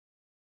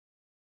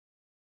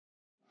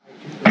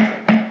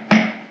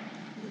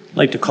I'd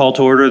like to call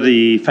to order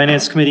the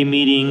Finance Committee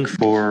meeting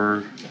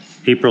for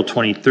April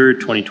 23rd,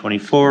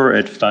 2024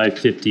 at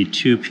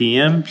 5:52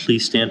 p.m.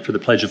 Please stand for the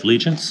Pledge of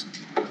Allegiance.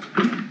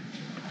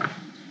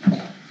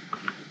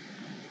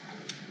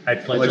 I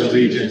pledge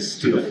allegiance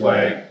to the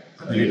flag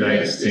of the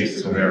United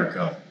States of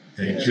America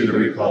and to the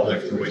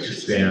republic for which it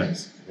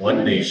stands,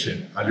 one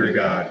nation, under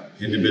God,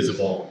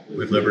 indivisible,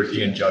 with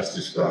liberty and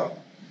justice for all.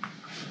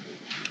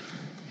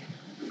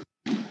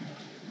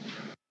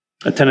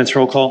 Attendance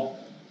roll call.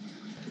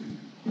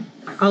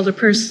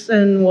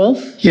 Alderperson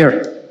Wolf.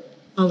 Here.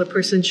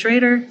 Alderperson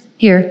Schrader.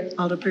 Here.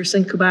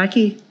 Alderperson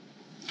Kubaki.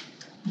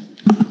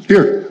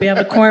 Here. We have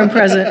a quorum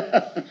present.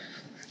 I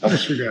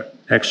almost forgot.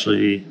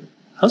 Actually,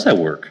 how's that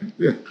work?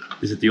 Yeah.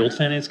 Is it the old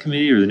Finance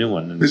Committee or the new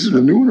one? This is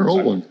the new one or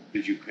old one?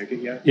 Did you pick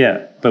it yet?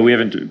 Yeah, but we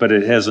haven't, but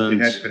it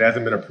hasn't. If it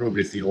hasn't been approved,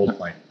 it's the old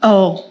plan.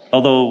 Oh,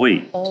 Although,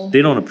 wait,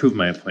 they don't approve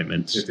my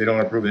appointments. If they don't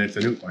approve it, it's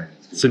a new plan.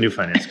 It's a new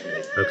Finance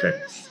Committee. Okay.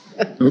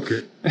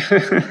 Okay.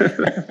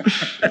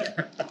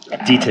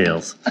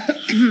 Details.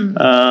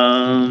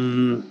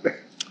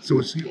 So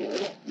it's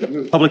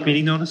the Public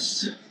meeting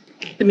notice?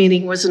 the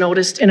meeting was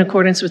noticed in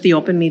accordance with the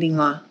open meeting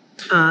law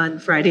on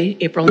Friday,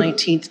 April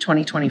 19th,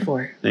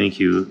 2024. Thank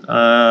you.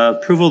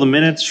 Approval of the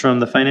minutes from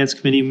the Finance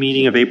Committee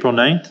meeting of April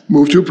 9th.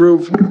 move to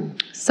approve.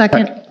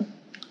 Second.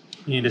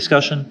 Any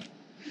discussion?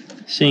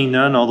 Seeing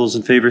none, all those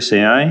in favor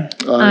say aye.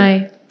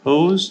 Aye.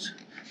 Opposed?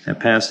 That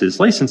passes.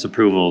 License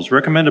approvals.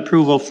 Recommend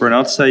approval for an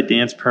outside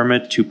dance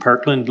permit to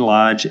Parkland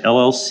Lodge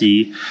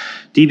LLC,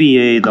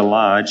 DBA The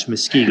Lodge,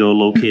 Muskego,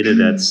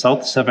 located at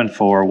South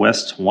 74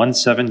 West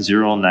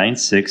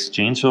 17096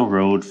 Janesville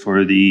Road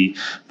for the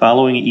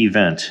following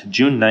event,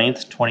 June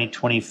 9th,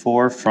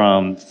 2024,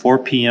 from 4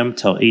 p.m.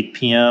 till 8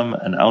 p.m.,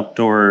 an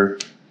outdoor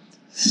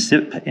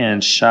sip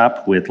and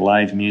shop with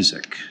live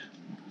music.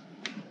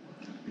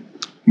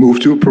 Move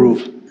to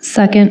approve.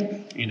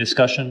 Second. Any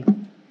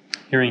discussion?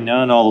 Hearing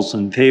none, all those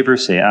in favor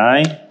say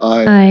aye.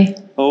 Aye. Aye.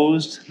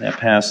 Opposed? That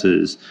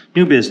passes.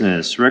 New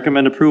business.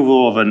 Recommend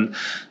approval of an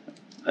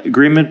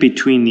agreement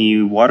between the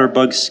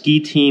Waterbug Ski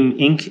Team,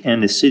 Inc.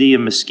 and the City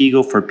of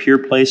Muskego for pier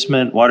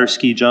placement, water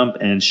ski jump,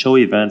 and show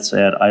events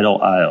at Idle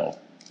Isle.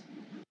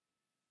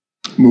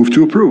 Move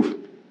to approve.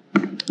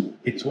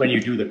 It's when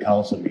you do the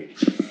council meeting.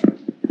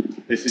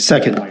 This is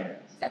Second.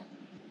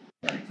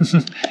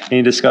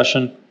 Any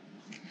discussion?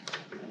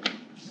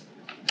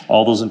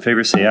 All those in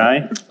favor say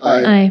aye.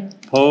 Aye. Aye.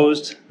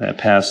 Opposed? That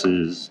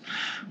passes.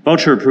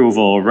 Voucher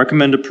approval.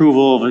 Recommend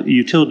approval of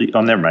utility. Oh,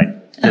 never mind.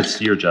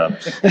 That's your job.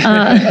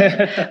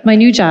 My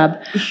new job.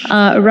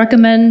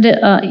 Recommend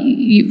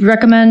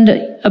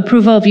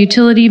approval of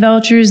utility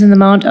vouchers in the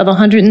amount of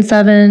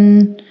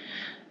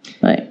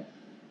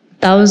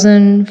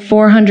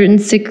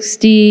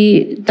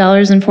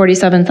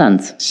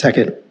 $107,460.47.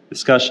 Second.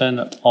 Discussion.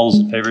 All those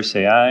in favor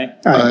say aye.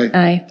 Aye.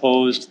 Aye.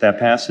 Opposed? That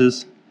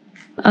passes.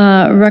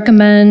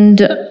 Recommend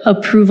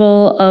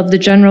approval of the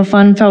general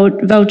fund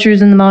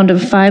vouchers in the amount of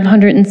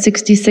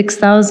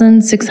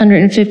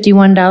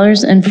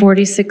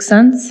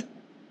 $566,651.46.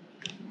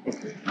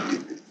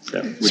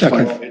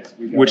 Second.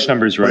 Which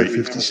number is right?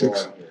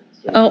 56.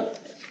 Oh,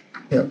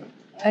 Yeah.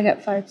 I got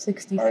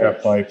 566. I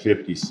got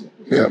 550.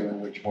 Yeah.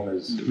 Which one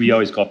is We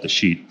always go off the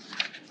sheet,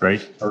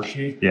 right? our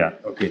sheet? Yeah.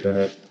 Okay,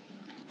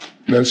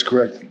 That's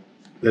correct.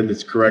 then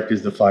it's correct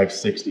is the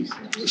 560.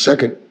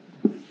 Second.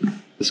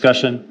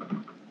 Discussion.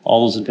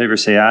 All those in favor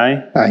say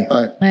aye. Aye.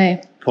 Aye.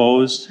 Aye.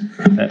 Opposed?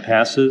 That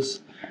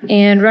passes.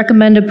 And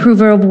recommend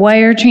approval of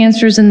wire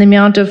transfers in the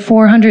amount of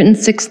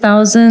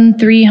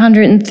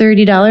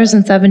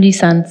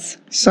 $406,330.70.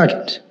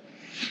 Second.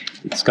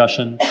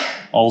 Discussion.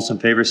 All those in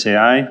favor say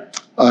aye.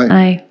 Aye.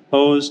 Aye.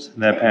 Opposed?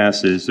 That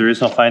passes. There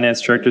is no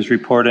finance director's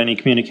report, any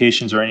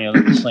communications, or any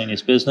other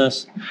miscellaneous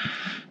business.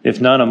 If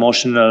none, a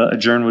motion to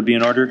adjourn would be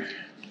in order.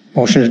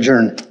 Motion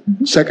adjourned.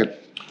 Second.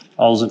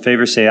 All those in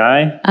favor say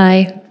aye.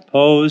 Aye.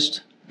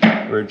 Opposed?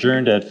 We're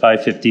adjourned at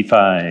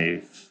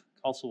 5:55.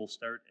 Council will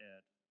start